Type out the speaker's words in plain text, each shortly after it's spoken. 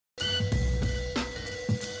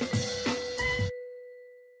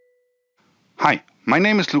Hi, my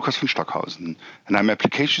name is Lukas von Stockhausen, and I'm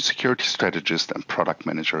Application Security Strategist and Product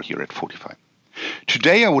Manager here at Fortify.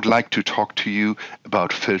 Today I would like to talk to you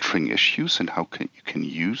about filtering issues and how you can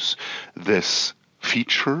use this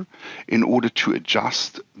feature in order to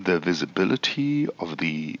adjust the visibility of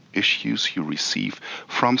the issues you receive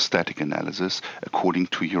from static analysis according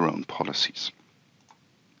to your own policies.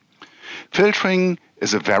 Filtering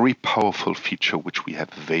is a very powerful feature which we have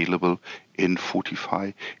available in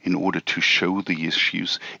Fortify in order to show the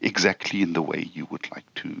issues exactly in the way you would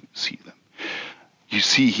like to see them. You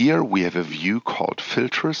see here we have a view called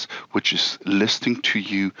filters, which is listing to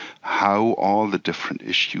you how all the different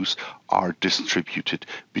issues are distributed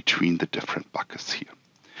between the different buckets here.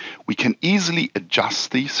 We can easily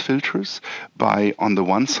adjust these filters by, on the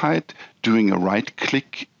one side, doing a right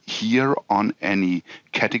click here on any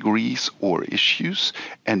categories or issues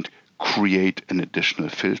and create an additional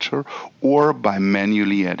filter, or by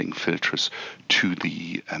manually adding filters to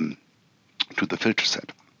the filter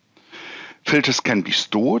set. Filters can be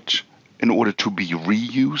stored in order to be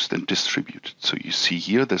reused and distributed. So you see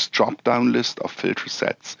here this drop-down list of filter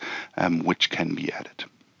sets which can be added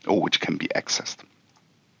or which can be accessed.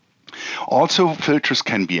 Also, filters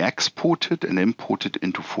can be exported and imported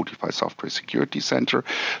into Fortify Software Security Center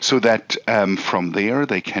so that from there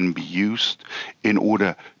they can be used in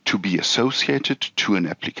order to be associated to an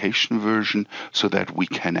application version so that we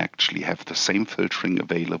can actually have the same filtering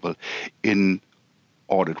available in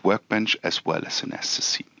Audit Workbench as well as in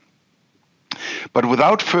SSC. But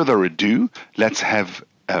without further ado, let's have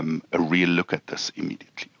a real look at this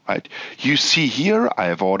immediately. Right. You see here I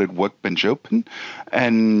have Audit Workbench open,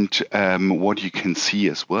 and what you can see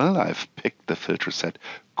as well, I've picked the filter set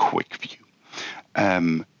Quick View.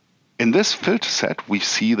 In this filter set, we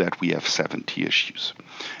see that we have 70 issues.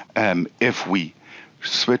 If we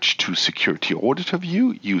switch to Security Auditor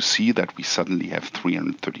View, you see that we suddenly have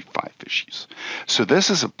 335 issues. So this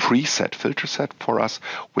is a preset filter set for us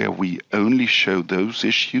where we only show those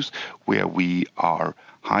issues where we are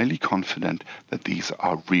highly confident that these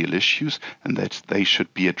are real issues and that they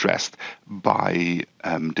should be addressed by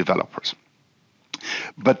developers.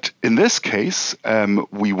 But in this case,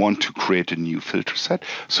 we want to create a new filter set.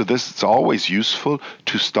 So this is always useful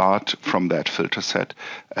to start from that filter set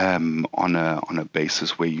on a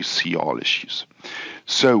basis where you see all issues.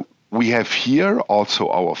 So we have here also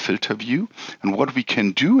our filter view, and what we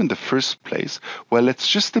can do in the first place, well, let's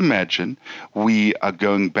just imagine we are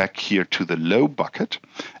going back here to the low bucket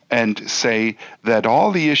and say that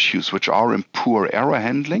all the issues which are in poor error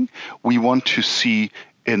handling, we want to see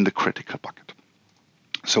in the critical bucket.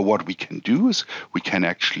 So what we can do is we can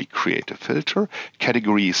actually create a filter.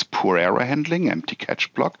 Category is poor error handling, empty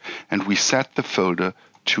catch block, and we set the folder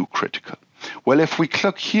to critical. Well, if we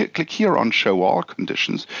click here on Show All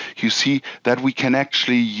Conditions, you see that we can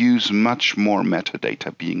actually use much more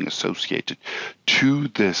metadata being associated to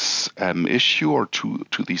this issue or to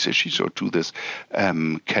these issues or to this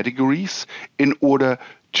categories in order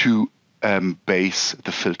to base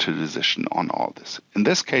the filter decision on all this. In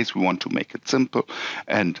this case, we want to make it simple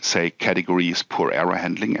and say category is poor error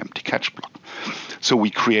handling, empty catch block. So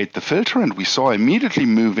we create the filter, and we saw immediately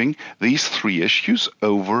moving these three issues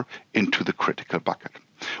over into the critical bucket.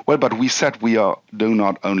 Well, but we said we do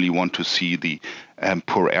not only want to see the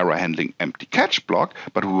poor error handling empty catch block,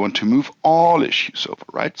 but we want to move all issues over,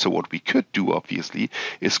 right? So what we could do, obviously,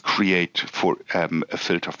 is create a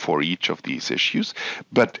filter for each of these issues.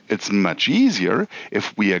 But it's much easier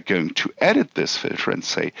if we are going to edit this filter and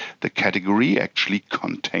say the category actually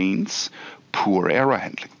contains poor error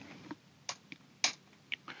handling.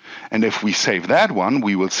 And if we save that one,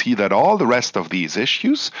 we will see that all the rest of these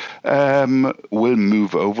issues will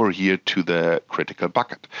move over here to the critical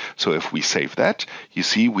bucket. So if we save that, you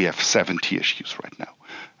see we have 70 issues right now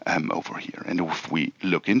over here. And if we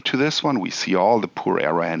look into this one, we see all the poor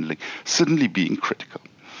error handling suddenly being critical.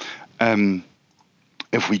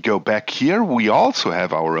 If we go back here, we also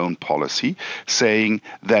have our own policy saying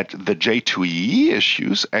that the J2EE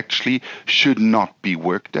issues actually should not be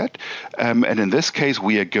worked at. And in this case,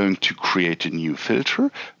 we are going to create a new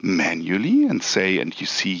filter manually and say, and you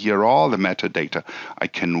see here all the metadata I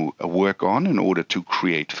can work on in order to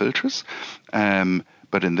create filters.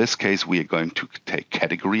 But in this case, we are going to take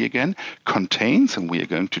category again, contains, and we are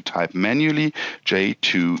going to type manually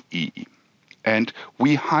J2EE. And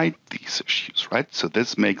we hide these issues, right? So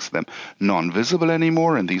this makes them non-visible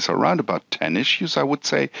anymore, and these are around about 10 issues, I would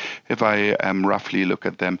say, if I roughly look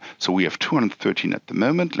at them. So we have 213 at the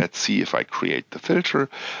moment. Let's see if I create the filter.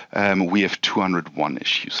 We have 201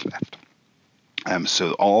 issues left.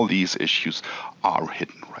 So all these issues are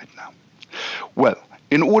hidden right now. Well,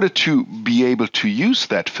 in order to be able to use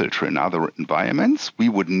that filter in other environments, we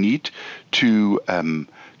would need to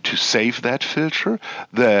save that filter.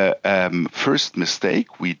 The first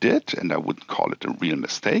mistake we did, and I wouldn't call it a real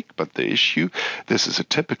mistake, but the issue, this is a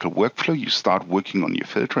typical workflow. You start working on your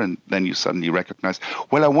filter and then you suddenly recognize,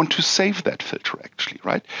 well, I want to save that filter actually,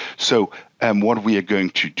 right? So what we are going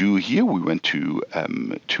to do here, we went to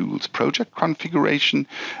Tools, Project Configuration,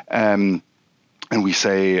 and we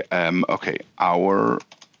say, okay, our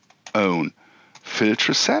own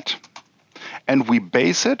filter set. And we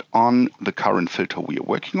base it on the current filter we are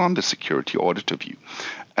working on, the Security Auditor view.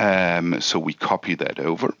 So we copy that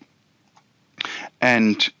over.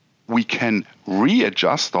 And we can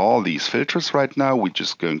readjust all these filters right now. We're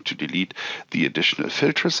just going to delete the additional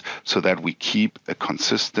filters so that we keep a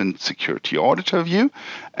consistent Security Auditor view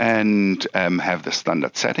and have the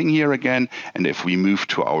standard setting here again. And if we move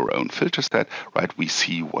to our own filter set, right, we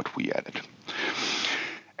see what we added.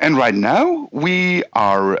 And right now, we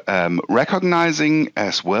are recognizing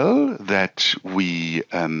as well that we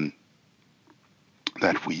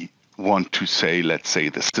want to say, let's say,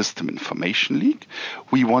 the system information leak.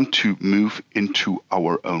 We want to move into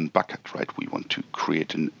our own bucket, right? We want to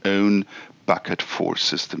create an own bucket for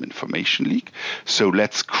system information leak. So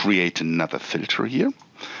let's create another filter here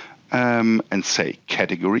and say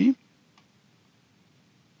category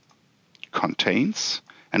contains.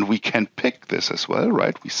 And we can pick this as well,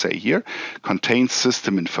 right? We say here, contains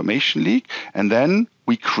system information leak. And then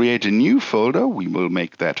we create a new folder. We will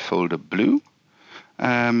make that folder blue,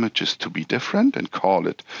 just to be different, and call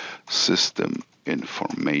it system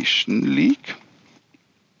information leak.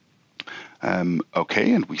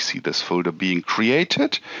 Okay, and we see this folder being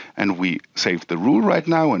created. And we save the rule right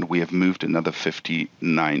now. And we have moved another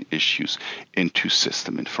 59 issues into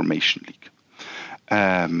system information leak.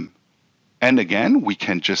 And again, we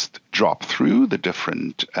can just drop through the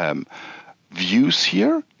different views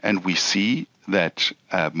here, and we see that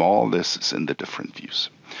all this is in the different views.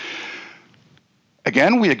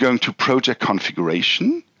 Again, we are going to project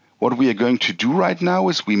configuration. What we are going to do right now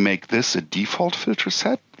is we make this a default filter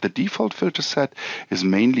set. The default filter set is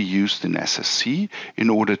mainly used in SSC in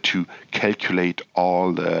order to calculate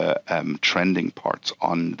all the trending parts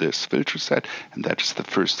on this filter set, and that is the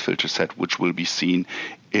first filter set which will be seen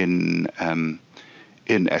in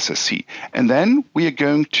SSC. And then we are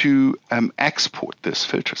going to export this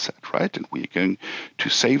filter set, right? And we are going to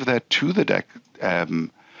save that to the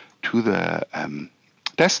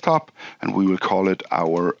desktop, and we will call it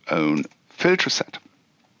our own filter set.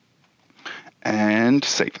 And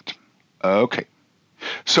save it. Okay.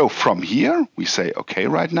 So from here, we say OK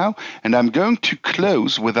right now, and I'm going to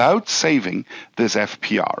close without saving this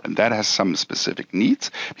FPR. And that has some specific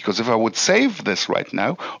needs, because if I would save this right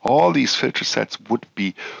now, all these filter sets would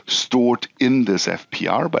be stored in this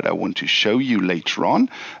FPR. But I want to show you later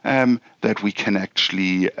on that we can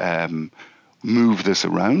actually move this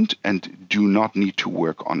around and do not need to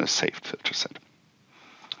work on a saved filter set.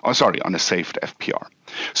 Oh, sorry, on a saved FPR.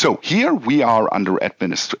 So here we are under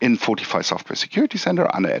in Fortify Software Security Center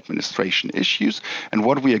under administration issues. And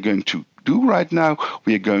what we are going to do right now,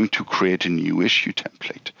 we are going to create a new issue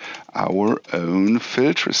template, our own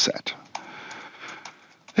filter set.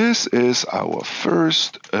 This is our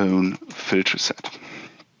first own filter set.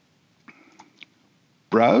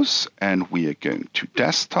 Browse, and we are going to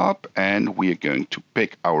desktop, and we are going to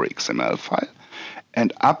pick our XML file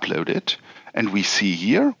and upload it. And we see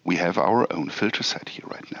here, we have our own filter set here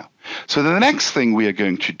right now. So the next thing we are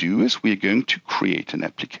going to do is we are going to create an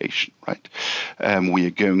application, right? We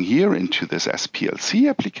are going here into this SPLC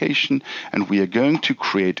application, and we are going to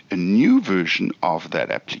create a new version of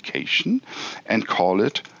that application and call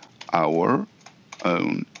it our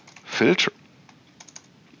own filter.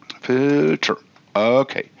 Filter.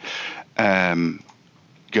 Okay.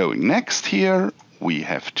 Going next here, we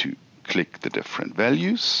have to click the different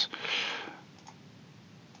values.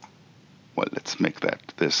 Well, let's make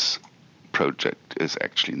that this project is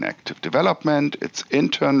actually in active development. It's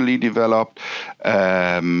internally developed.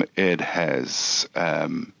 It has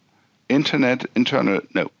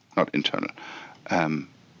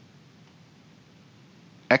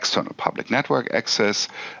external public network access.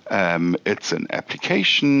 It's an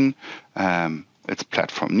application. It's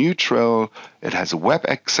platform neutral. It has a web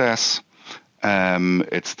access.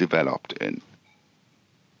 It's developed in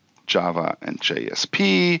Java and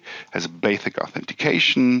JSP, has basic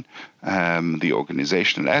authentication, the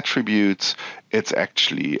organizational attributes. It's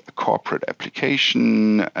actually a corporate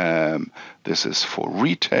application. This is for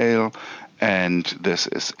retail. and this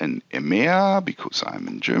is in EMEA because I'm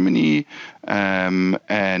in Germany,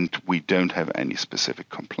 and we don't have any specific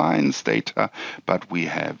compliance data, but we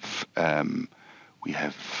have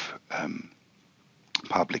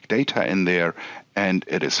public data in there, and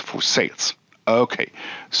it is for sales. Okay,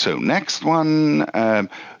 so next one,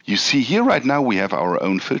 you see here right now we have our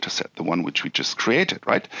own filter set, the one which we just created,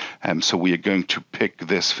 right? So we are going to pick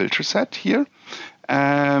this filter set here.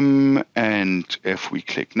 And if we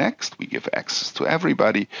click next, we give access to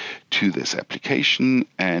everybody to this application,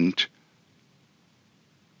 and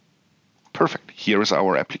perfect, here is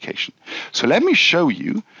our application. So let me show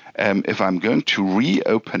you, if I'm going to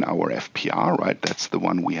reopen our FPR, right, that's the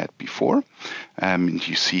one we had before. And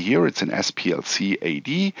you see here it's an SPLC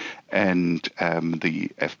AD, and the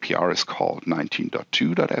FPR is called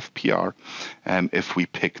 19.2.FPR. If we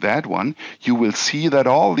pick that one, you will see that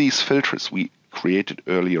all these filters we created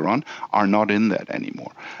earlier on are not in that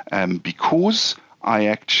anymore, because I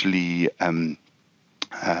actually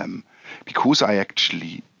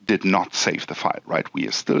did not save the file, right? We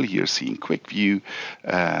are still here seeing quick view,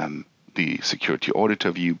 the security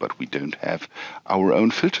auditor view, but we don't have our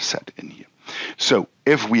own filter set in here. So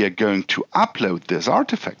if we are going to upload this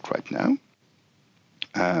artifact right now,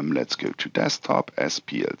 let's go to desktop,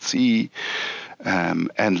 SPLC,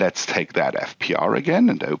 and let's take that FPR again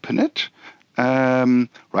and open it.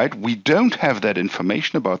 Right, we don't have that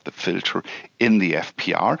information about the filter in the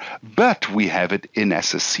FPR, but we have it in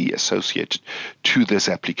SSC associated to this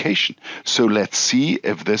application. So let's see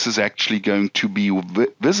if this is actually going to be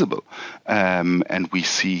visible. And we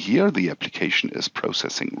see here the application is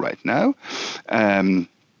processing right now.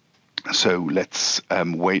 So let's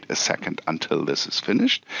wait a second until this is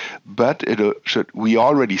finished. But we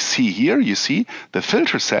already see here, you see, the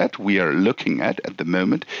filter set we are looking at the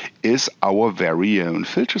moment is our very own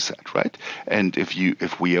filter set, right? And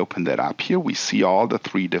if we open that up here, we see all the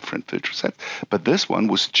 3 different filter sets, but this one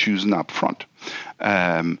was chosen up front.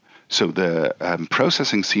 So the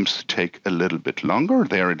processing seems to take a little bit longer.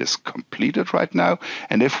 There it is completed right now.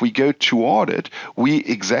 And if we go to audit, we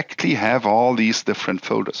exactly have all these different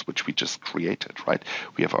folders, which we just created, right?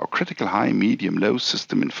 We have our critical, high, medium, low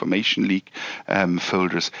system information leak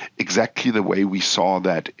folders, exactly the way we saw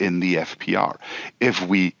that in the FPR. If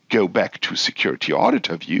we go back to security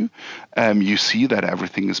auditor view, you see that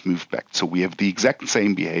everything is moved back. So we have the exact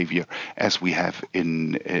same behavior as we have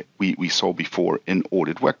in we saw before in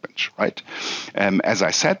Audit Workbench, right? As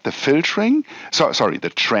I said, the filtering,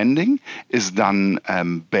 the trending is done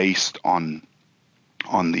based on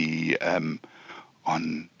the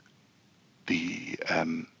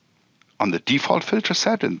default filter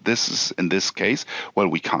set, and this is in this case, well,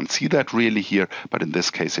 we can't see that really here, but in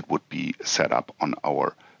this case it would be set up on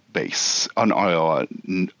our base, on our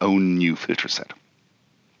own new filter set.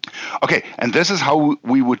 Okay, and this is how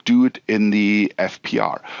we would do it in the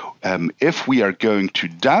FPR. If we are going to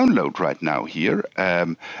download right now here,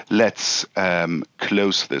 let's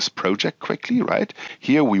close this project quickly, right?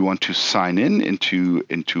 Here we want to sign into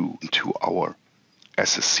our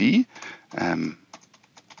SSC.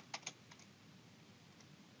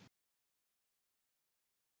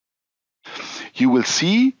 You will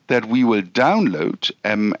see that we will download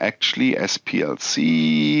actually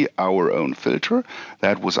SPLC, our own filter.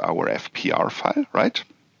 That was our FPR file, right?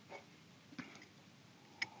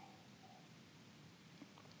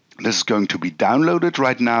 This is going to be downloaded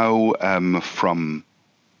right now from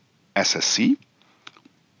SSC.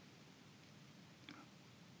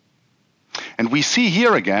 And we see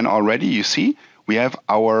here again already, you see, we have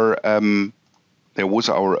our there was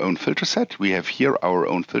our own filter set. We have here our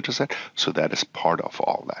own filter set. So that is part of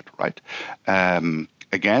all that, right?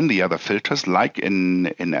 Again, the other filters, like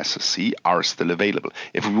in SSC, are still available.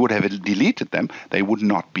 If we would have deleted them, they would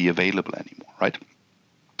not be available anymore, right?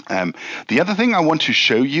 The other thing I want to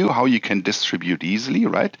show you how you can distribute easily,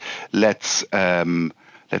 right? Let's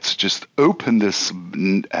just open this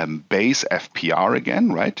base FPR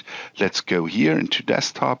again, right? Let's go here into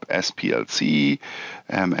desktop, SPLC,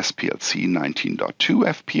 SPLC 19.2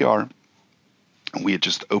 FPR. And we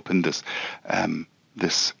just open this,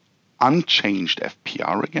 this unchanged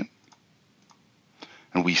FPR again.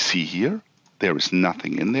 And we see here, there is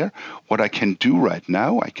nothing in there. What I can do right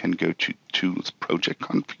now, I can go to Tools, Project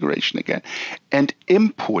Configuration again, and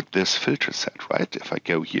import this filter set, right? If I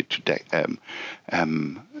go here today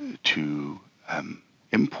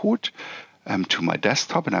import to my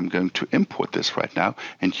desktop, and I'm going to import this right now,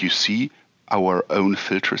 and you see our own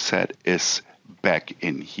filter set is back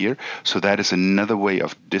in here. So that is another way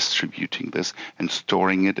of distributing this and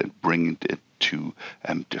storing it and bringing it to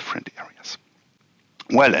different areas.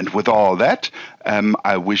 Well, and with all that,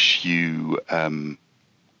 I wish you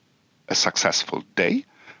a successful day.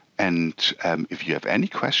 And if you have any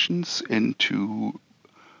questions into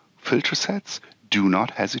filter sets, do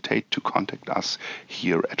not hesitate to contact us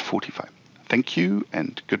here at Fortify. Thank you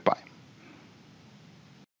and goodbye.